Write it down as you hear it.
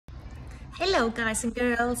Hello guys and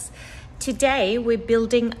girls. Today we're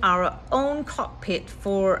building our own cockpit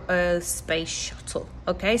for a space shuttle.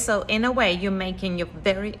 Okay, so in a way you're making your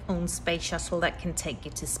very own space shuttle that can take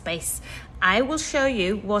you to space. I will show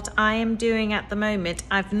you what I am doing at the moment.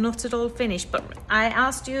 I've not at all finished, but I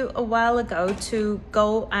asked you a while ago to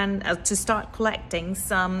go and to start collecting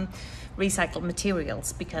some recycled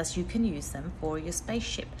materials because you can use them for your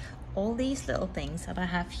spaceship. All these little things that I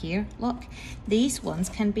have here, look, these ones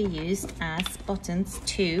can be used as buttons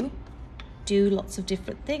to do lots of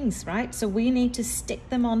different things, right? So we need to stick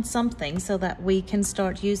them on something so that we can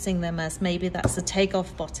start using them as maybe that's a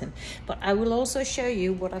takeoff button. But I will also show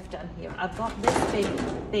you what I've done here. I've got this big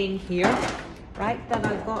thing here, right, that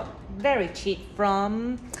I got very cheap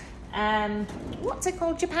from what's it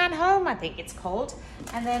called? Japan Home, I think it's called.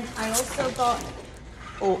 And then I also got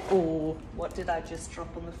what did I just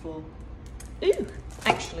drop on the floor? Ooh,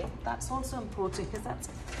 actually, that's also important because that's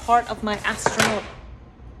part of my astronaut.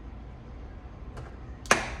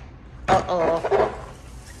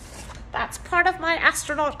 That's part of my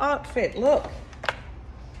astronaut outfit, look.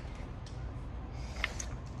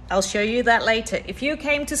 I'll show you that later. If you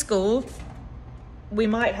came to school, we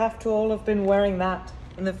might have to all have been wearing that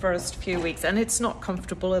in the first few weeks, and it's not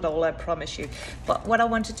comfortable at all, I promise you. But what I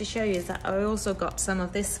wanted to show you is that I also got some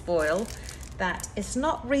of this foil that is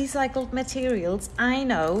not recycled materials, I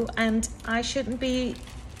know, and I shouldn't be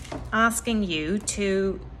asking you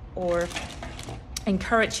to or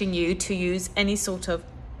encouraging you to use any sort of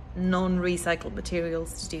non-recycled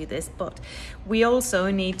materials to do this, but we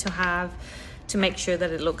also need to make sure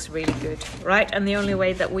that it looks really good, right? And the only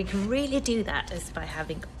way that we can really do that is by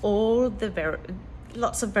having all the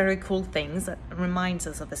lots of very cool things that reminds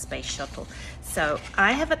us of a space shuttle. So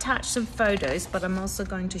I have attached some photos, but I'm also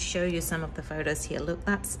going to show you some of the photos here. Look,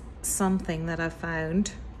 that's something that I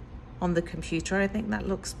found on the computer. I think that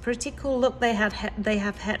looks pretty cool. Look, they have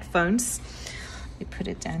headphones. You put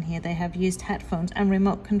it down here. They have used headphones and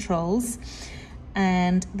remote controls,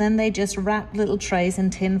 and then they just wrap little trays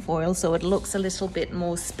in tin foil so it looks a little bit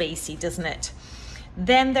more spacey, doesn't it?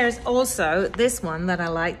 Then there's also this one that I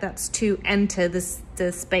like. That's to enter the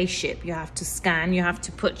spaceship. You have to scan. You have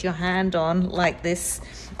to put your hand on like this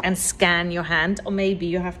and scan your hand, or maybe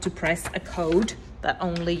you have to press a code that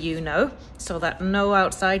only you know so that no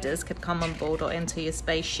outsiders can come on board or enter your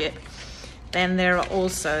spaceship. Then there are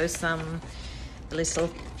also some little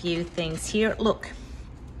few things here. Look,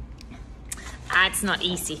 it's not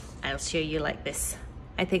easy. I'll show you like this.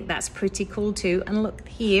 I think that's pretty cool too. And look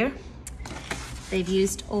here, they've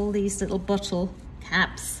used all these little bottle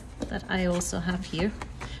caps that I also have here.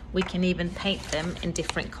 We can even paint them in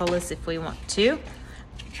different colors if we want to.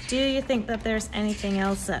 Do you think that there's anything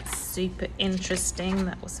else that's super interesting?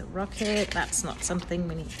 That was a rocket. That's not something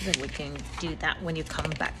we can do that when you come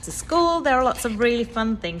back to school. There are lots of really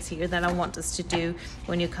fun things here that I want us to do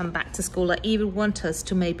when you come back to school. I even want us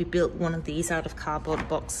to maybe build one of these out of cardboard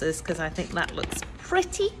boxes because I think that looks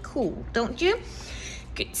pretty cool, don't you?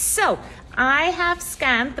 Good. So I have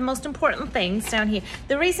scanned the most important things down here.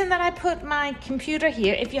 The reason that I put my computer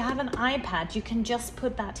here, if you have an iPad, you can just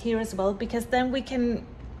put that here as well, because then we can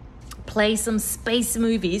play some space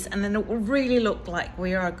movies and then it will really look like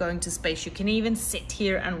we are going to space. You can even sit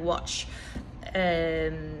here and watch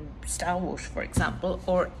Star Wars, for example,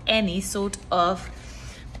 or any sort of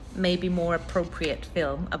maybe more appropriate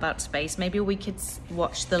film about space. Maybe we could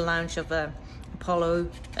watch the launch of Apollo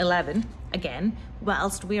 11 again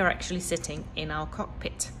whilst we are actually sitting in our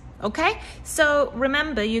cockpit. Okay, so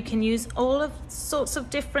remember, you can use all of sorts of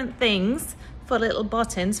different things for little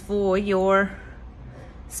buttons for your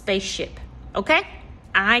spaceship. Okay,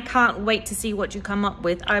 I can't wait to see what you come up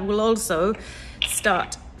with. I will also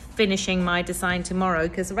start finishing my design tomorrow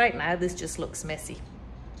because right now this just looks messy.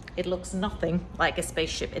 It looks nothing like a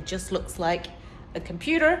spaceship. It just looks like a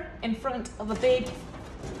computer in front of a big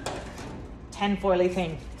tinfoily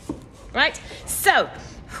thing, right? So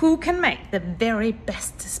who can make the very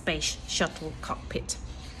best space shuttle cockpit?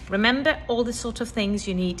 Remember all the sort of things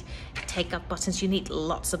you need. Take-up buttons. You need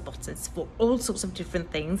lots of buttons for all sorts of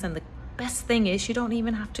different things, and the best thing is you don't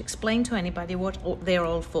even have to explain to anybody what they're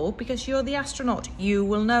all for because you're the astronaut. You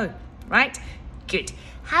will know, right? Good.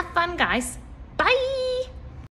 Have fun, guys. Bye.